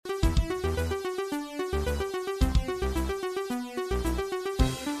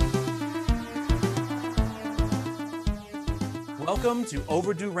Welcome to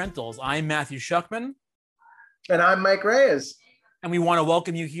Overdue Rentals. I'm Matthew Schuckman. And I'm Mike Reyes. And we want to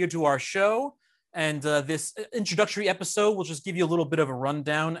welcome you here to our show. And this introductory episode will just give you a little bit of a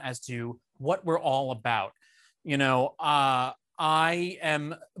rundown as to what we're all about. You know,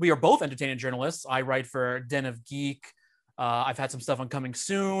 we are both entertainment journalists. I write for Den of Geek. I've had some stuff on Coming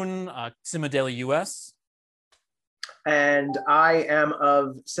Soon, Cinema Daily US. And I am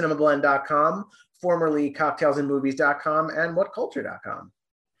of cinemablend.com, formerly cocktailsandmovies.com, and whatculture.com.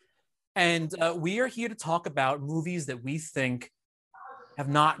 And we are here to talk about movies that we think have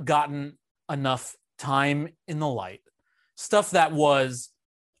not gotten enough time in the light. Stuff that was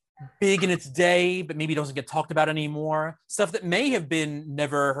big in its day, but maybe doesn't get talked about anymore. Stuff that may have been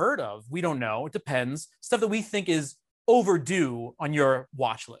never heard of. We don't know. It depends. Stuff that we think is overdue on your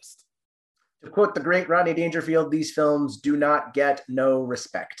watch list. To quote the great Rodney Dangerfield, these films do not get no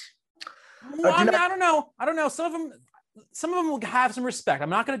respect. Well, I don't know. Some of them will have some respect. I'm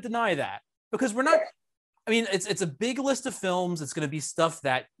not going to deny that because we're not. I mean, it's a big list of films. It's going to be stuff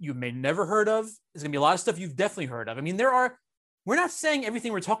that you may never heard of. There's going to be a lot of stuff you've definitely heard of. I mean, we're not saying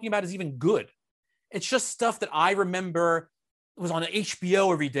everything we're talking about is even good. It's just stuff that I remember was on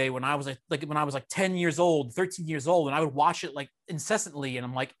HBO every day when I was like 10 years old, 13 years old, and I would watch it like incessantly. And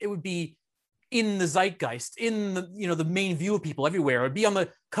I'm like, it would be in the zeitgeist, in the main view of people everywhere. It would be on the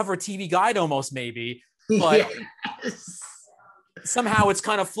cover of TV Guide almost, maybe. But somehow it's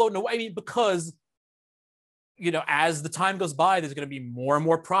kind of floating away. I mean, because, as the time goes by, there's going to be more and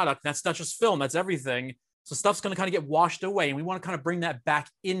more product. That's not just film, that's everything. So stuff's going to kind of get washed away. And we want to kind of bring that back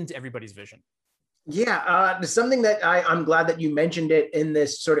into everybody's vision. Yeah, something that I'm glad that you mentioned it in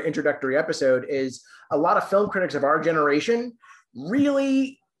this sort of introductory episode is a lot of film critics of our generation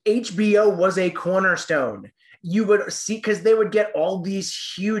really... HBO was a cornerstone. You would see, because they would get all these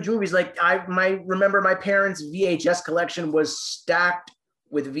huge movies. Like remember my parents' VHS collection was stacked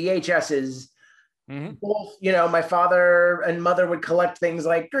with VHSs. Mm-hmm. Both, my father and mother would collect things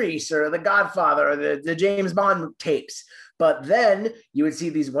like Grease or The Godfather or the James Bond tapes. But then you would see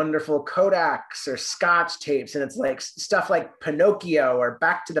these wonderful Kodaks or Scotch tapes, and it's like stuff like Pinocchio or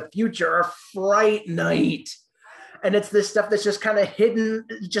Back to the Future or Fright Night. And it's this stuff that's just kind of hidden,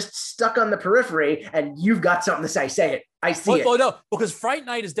 just stuck on the periphery, and you've got something to say it. I see it. Oh, no, because Fright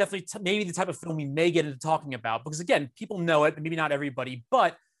Night is definitely maybe the type of film we may get into talking about, because again, people know it, but maybe not everybody,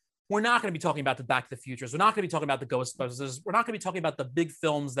 but we're not going to be talking about the Back to the Futures. We're not going to be talking about the Ghostbusters. We're not going to be talking about the big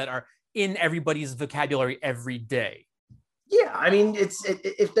films that are in everybody's vocabulary every day. Yeah, I mean,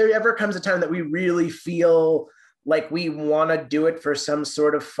 if there ever comes a time that we really feel like we want to do it for some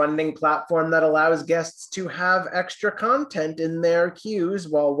sort of funding platform that allows guests to have extra content in their queues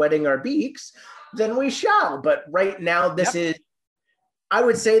while wetting our beaks, then we shall. But right now, I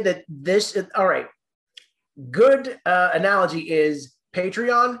would say that all right, good analogy is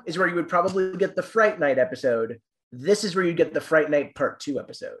Patreon is where you would probably get the Fright Night episode. This is where you get the Fright Night Part 2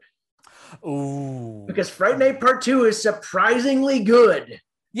 episode. Ooh. Because Fright Night Part 2 is surprisingly good.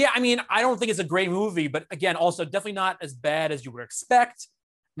 Yeah, I mean, I don't think it's a great movie, but again, also definitely not as bad as you would expect.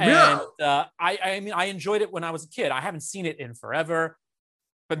 And I enjoyed it when I was a kid. I haven't seen it in forever,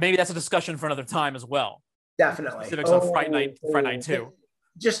 but maybe that's a discussion for another time as well. Definitely. Specifics on Fright Night 2.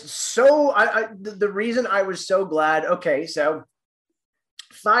 Just so, the reason I was so glad, okay, so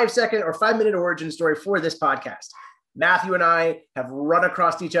 5-minute origin story for this podcast. Matthew and I have run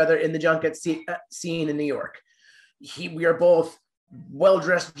across each other in the junket scene in New York. We are both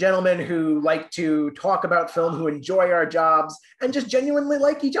well-dressed gentlemen who like to talk about film, who enjoy our jobs, and just genuinely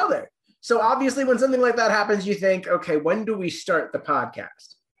like each other. So obviously when something like that happens, you think, okay, when do we start the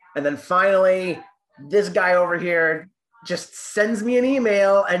podcast? And then finally, this guy over here just sends me an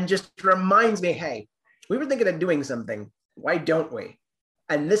email and just reminds me, hey, we were thinking of doing something. Why don't we?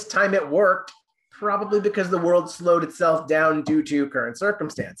 And this time it worked, probably because the world slowed itself down due to current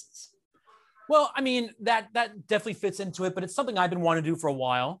circumstances. Well, I mean, that definitely fits into it, but it's something I've been wanting to do for a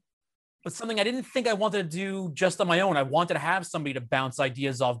while, but something I didn't think I wanted to do just on my own. I wanted to have somebody to bounce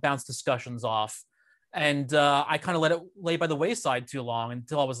ideas off, bounce discussions off. And I kind of let it lay by the wayside too long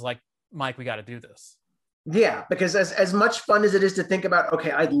until I was like, Mike, we got to do this. Yeah, because as much fun as it is to think about,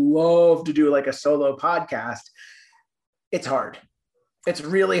 okay, I'd love to do like a solo podcast, it's hard. It's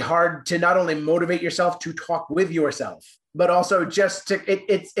really hard to not only motivate yourself to talk with yourself, but also just to,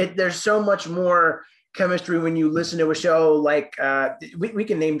 there's so much more chemistry when you listen to a show like, we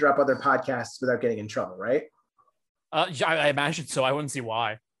can name drop other podcasts without getting in trouble, right? I imagine so. I wouldn't see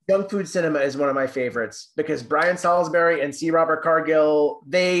why. Junk Food Cinema is one of my favorites because Brian Salisbury and C. Robert Cargill,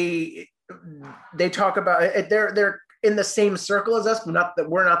 they talk about it. They're in the same circle as us, but not that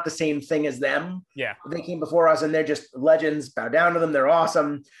we're not the same thing as them. Yeah. They came before us and they're just legends. Bow down to them. They're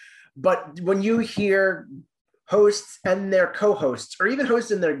awesome. But when you hear hosts and their co-hosts, or even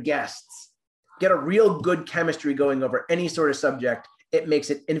hosts and their guests, get a real good chemistry going over any sort of subject, it makes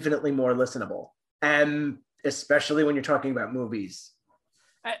it infinitely more listenable. And especially when you're talking about movies.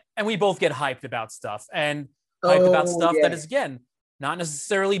 And we both get hyped about stuff, and hyped about stuff that is, again, not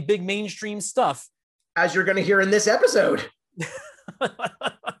necessarily big mainstream stuff. As you're going to hear in this episode.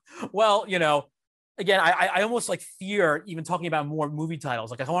 Well, you know, again, I almost like fear even talking about more movie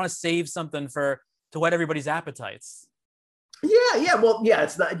titles. Like I want to save something to whet everybody's appetites. Yeah. Well, yeah,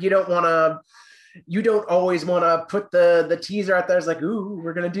 it's not, you don't always want to put the teaser out there. It's like, ooh,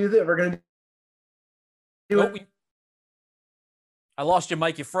 we're going to do this. We're going to do it. I lost your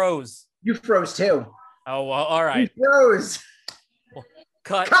mic. You froze. You froze too. Oh, well, all right. You froze. Well,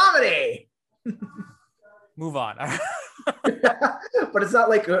 cut. Comedy. Move on. But it's not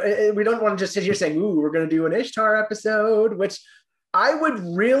like we don't want to just sit here saying, ooh, we're going to do an Ishtar episode, which I would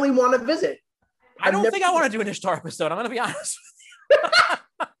really want to visit. I don't think I want to do an Ishtar episode. I'm going to be honest with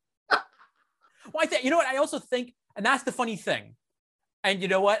you. Well, you know what? I also think, and that's the funny thing. And you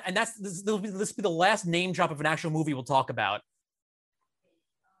know what? And this will be the last name drop of an actual movie we'll talk about.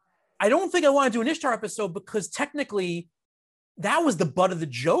 I don't think I want to do an Ishtar episode because technically that was the butt of the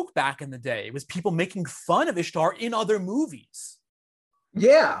joke back in the day. It was people making fun of Ishtar in other movies.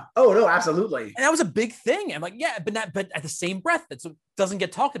 Yeah. Oh, no, absolutely. And that was a big thing. I'm like, yeah, but at the same breath, that doesn't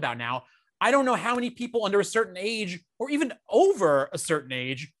get talked about now. I don't know how many people under a certain age or even over a certain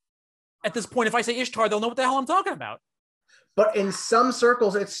age at this point, if I say Ishtar, they'll know what the hell I'm talking about. But in some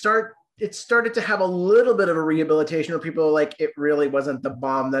circles, it started to have a little bit of a rehabilitation where people are like, it really wasn't the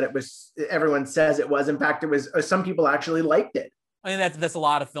bomb that it was. Everyone says it was. In fact, it was. Some people actually liked it. I mean, that's a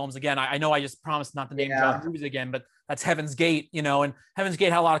lot of films. Again, I know I just promised not to name drop movies again, but that's Heaven's Gate, you know, and Heaven's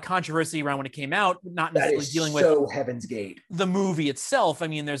Gate had a lot of controversy around when it came out, not necessarily dealing with Heaven's Gate, the movie itself. I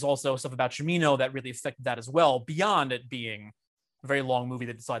mean, there's also stuff about Cimino that really affected that as well, beyond it being a very long movie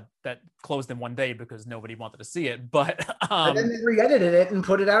that closed in one day because nobody wanted to see it. But and then they re-edited it and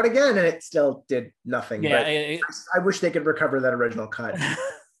put it out again, and it still did nothing. Yeah, I wish they could recover that original cut.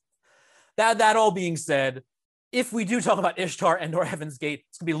 That all being said, if we do talk about Ishtar and/or Heaven's Gate,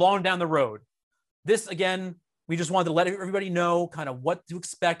 it's gonna be long down the road. This again, we just wanted to let everybody know kind of what to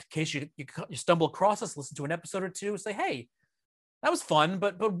expect in case you stumble across us, listen to an episode or two, say, hey, that was fun,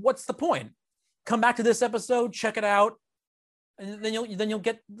 but what's the point? Come back to this episode, check it out, and then you'll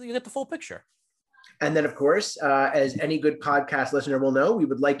get the full picture. And then, of course, as any good podcast listener will know, we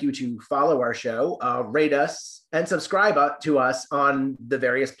would like you to follow our show, rate us, and subscribe to us on the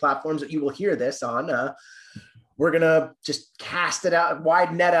various platforms that you will hear this on. We're going to just cast it out,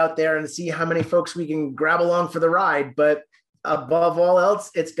 wide net out there and see how many folks we can grab along for the ride. But above all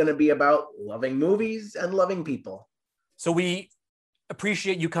else, it's going to be about loving movies and loving people. So we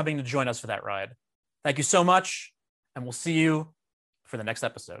appreciate you coming to join us for that ride. Thank you so much. And we'll see you for the next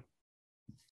episode.